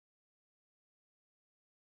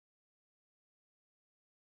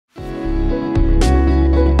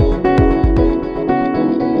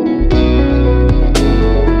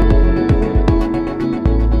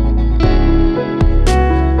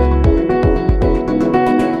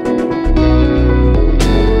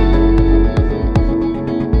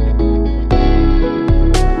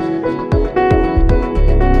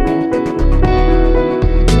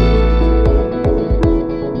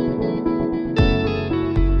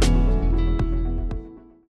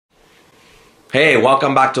Hey,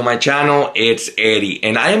 welcome back to my channel. It's Eddie,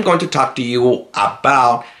 and I am going to talk to you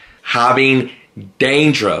about having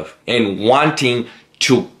dandruff and wanting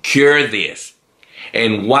to cure this.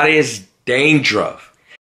 And what is dandruff?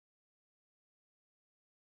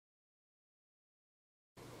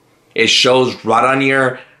 It shows right on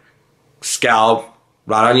your scalp,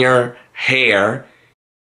 right on your hair,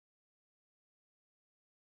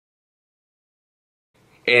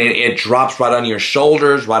 and it drops right on your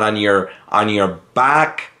shoulders, right on your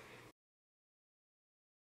back.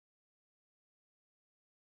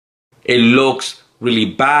 It looks really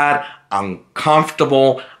bad,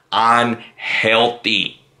 uncomfortable,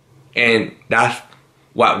 unhealthy. And that's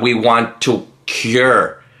what we want to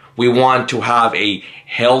cure. We want to have a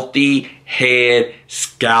healthy head,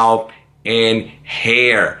 scalp, and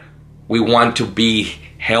hair. We want to be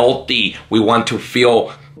healthy. We want to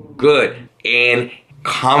feel good and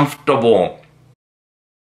comfortable.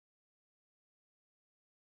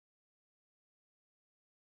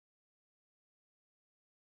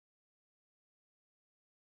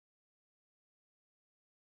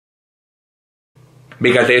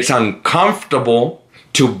 Because it's uncomfortable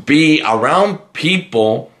to be around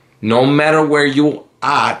people no matter where you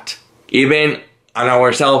at. Even on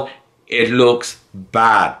ourselves, it looks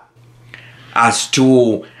bad. As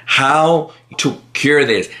to how to cure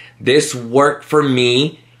this worked for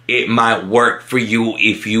me. It might work for you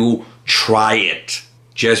if you try it.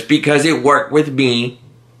 Just because it worked with me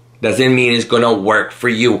doesn't mean it's gonna work for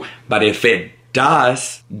you. But if it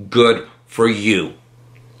does, good for you.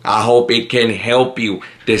 I hope it can help you.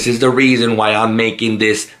 This is the reason why I'm making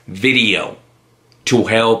this video, to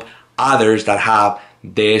help others that have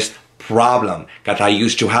this problem. Because I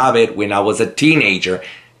used to have it when I was a teenager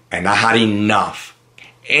and I had enough.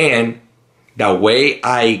 And the way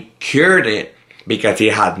I cured it, because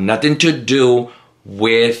it had nothing to do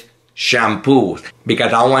with shampoos,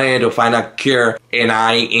 because I wanted to find a cure and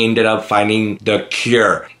I ended up finding the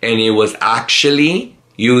cure, and it was actually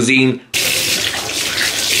using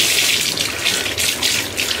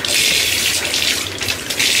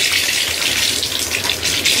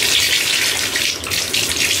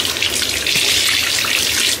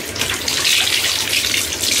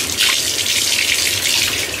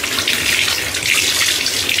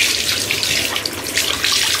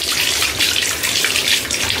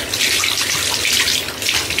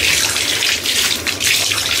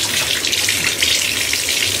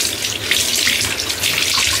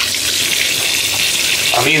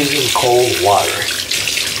I'm using cold water.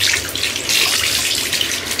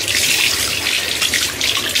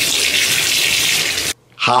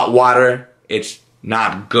 hot water. It's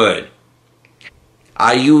not good.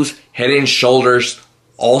 I use Head and Shoulders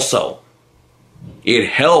also. It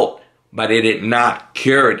helped, but it did not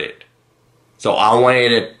cure it. So I wanted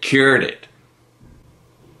to cure it.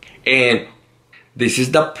 And this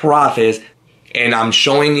is the process, and I'm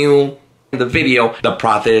showing you in the video the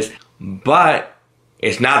process, but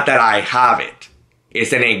it's not that I have it.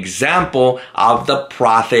 It's an example of the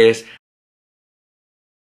process.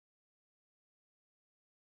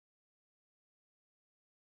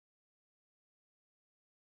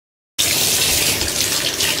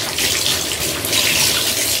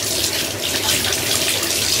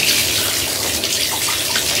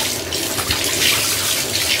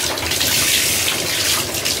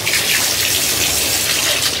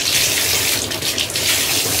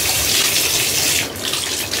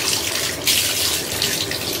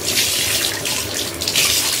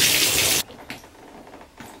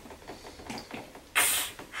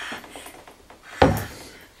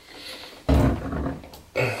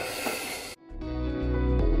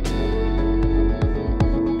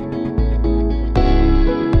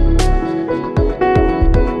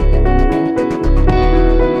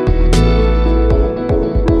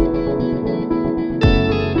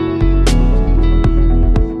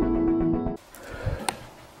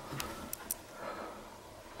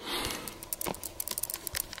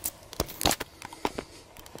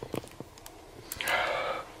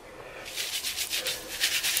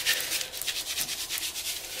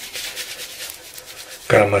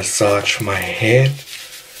 Gotta massage my head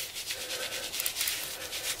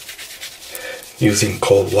using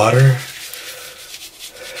cold water.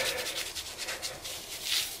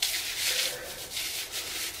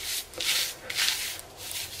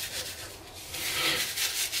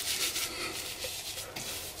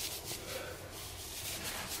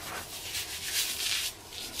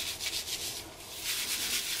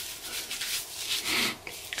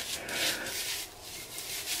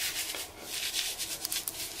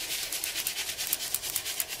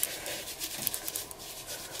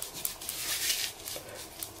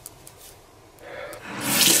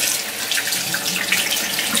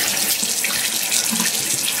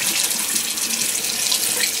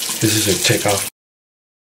 This is a takeoff.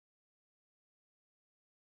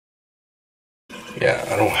 Yeah,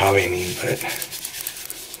 I don't have any, but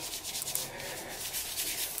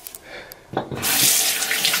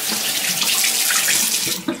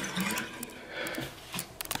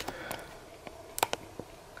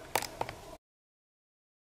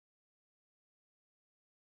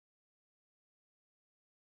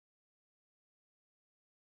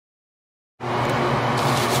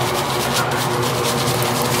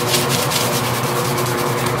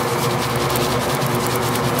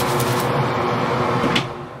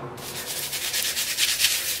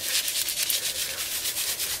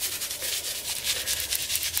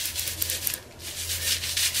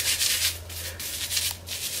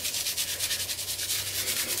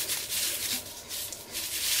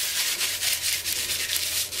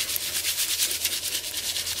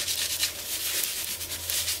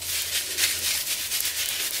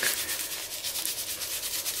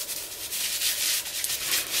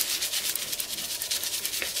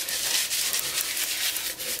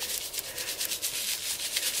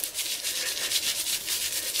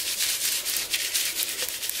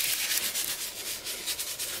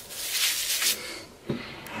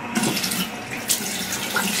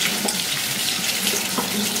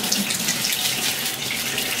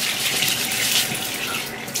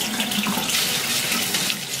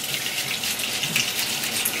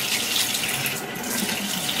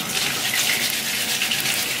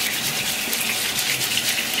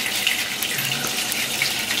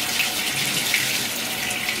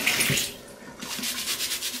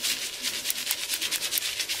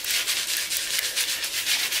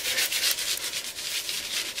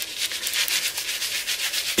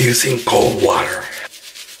using cold water.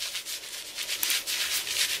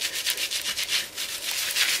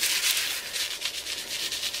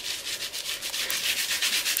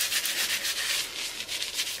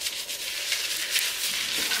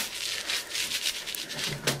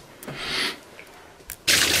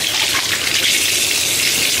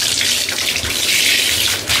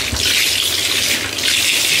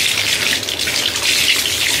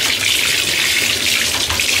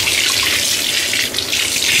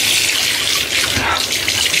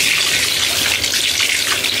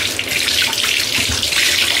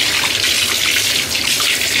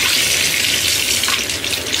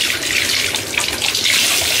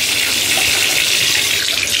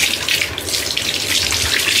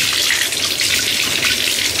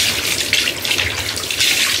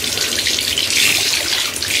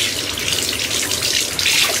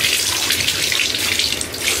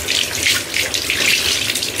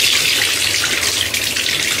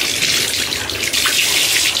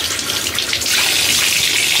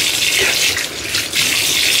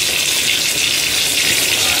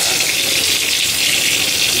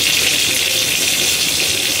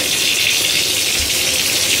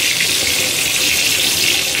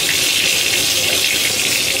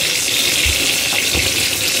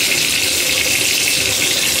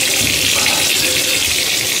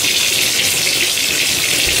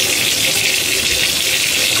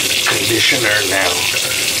 Conditioner now.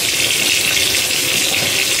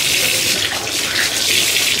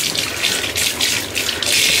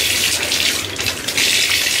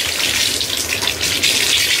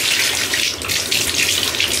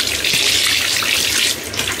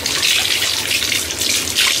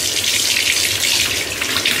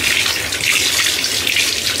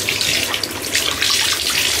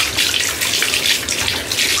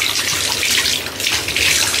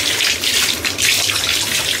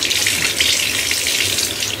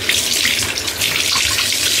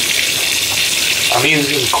 I'm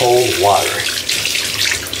using cold water.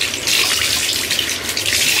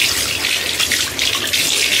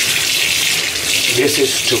 This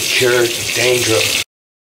is to cure dandruff.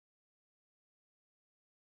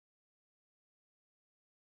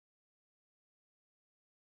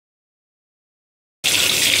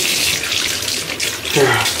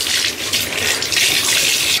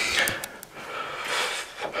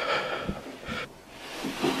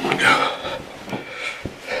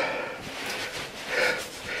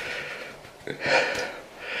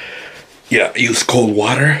 Yeah, use cold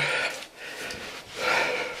water.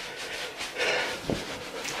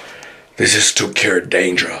 This is to cure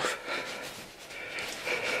dandruff.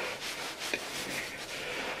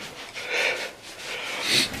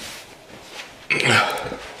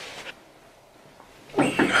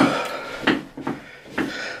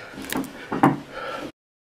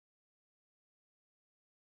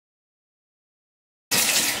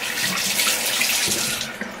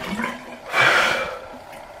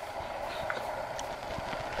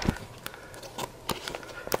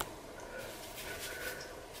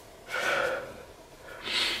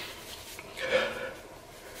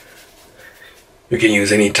 You can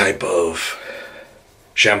use any type of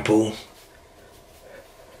shampoo,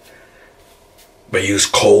 but use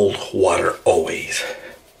cold water always.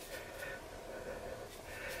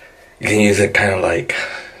 You can use it kind of like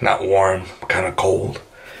not warm, kind of cold.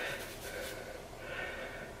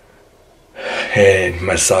 And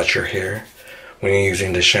massage your hair when you're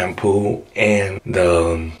using the shampoo and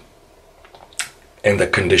the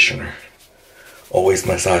conditioner. Always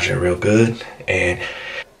massage it real good, and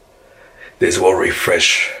this will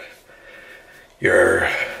refresh your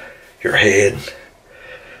head,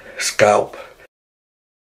 scalp.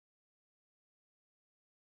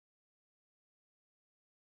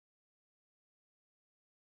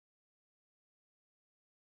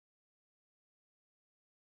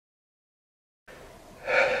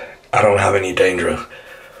 I don't have any dandruff,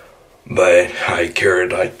 but I cure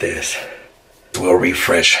it like this. It will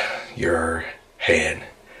refresh your head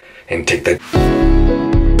and take that.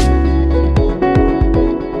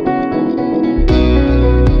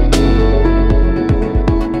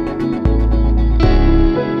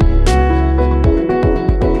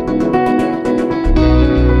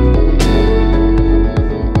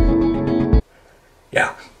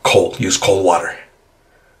 Yeah, cold. Use cold water.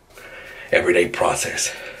 Everyday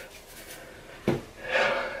process.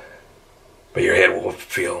 But your head will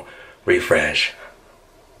feel refreshed.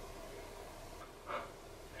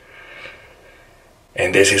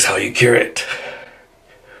 And this is how you cure it.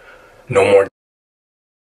 No more.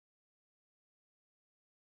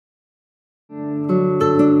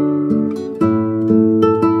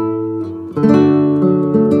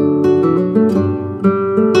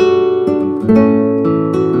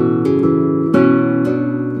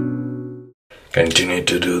 Continue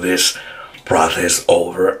to do this process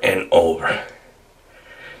over and over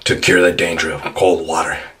to cure the dandruff. Cold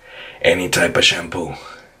water, any type of shampoo,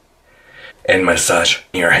 and massage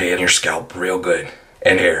your head and your scalp real good,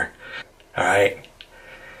 and hair. Alright,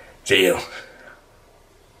 see you.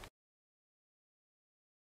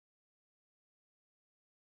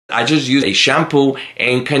 I just use a shampoo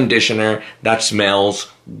and conditioner that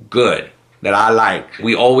smells good, that I like.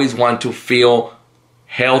 We always want to feel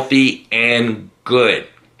healthy and good.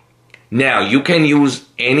 Now, you can use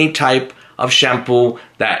any type of shampoo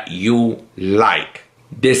that you like.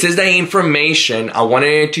 This is the information I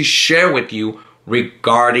wanted to share with you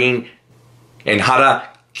regarding and how to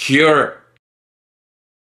cure.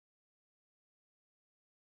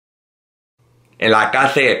 And like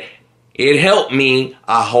I said, it helped me.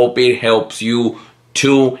 I hope it helps you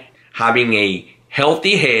too, having a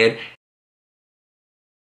healthy head,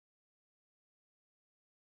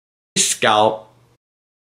 scalp,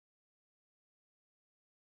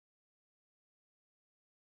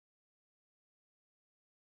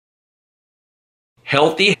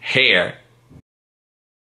 healthy hair,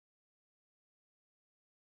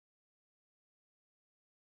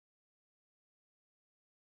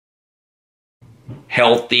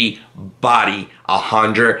 healthy body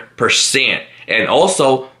 100%, and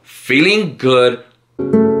also feeling good.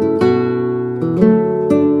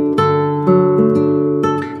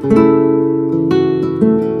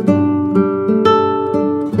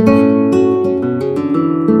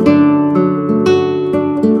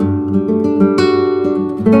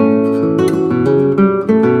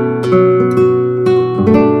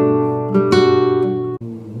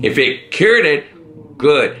 If it cured it,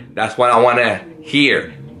 good. That's what I want to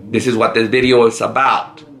hear. This is what this video is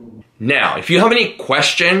about. Now, if you have any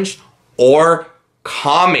questions or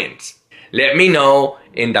comments, let me know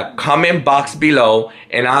in the comment box below,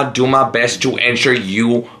 and I'll do my best to answer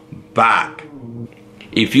you back.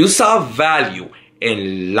 If you saw value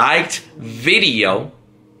and liked video,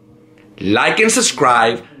 like and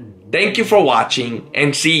subscribe. Thank you for watching,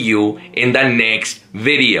 and see you in the next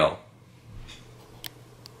video.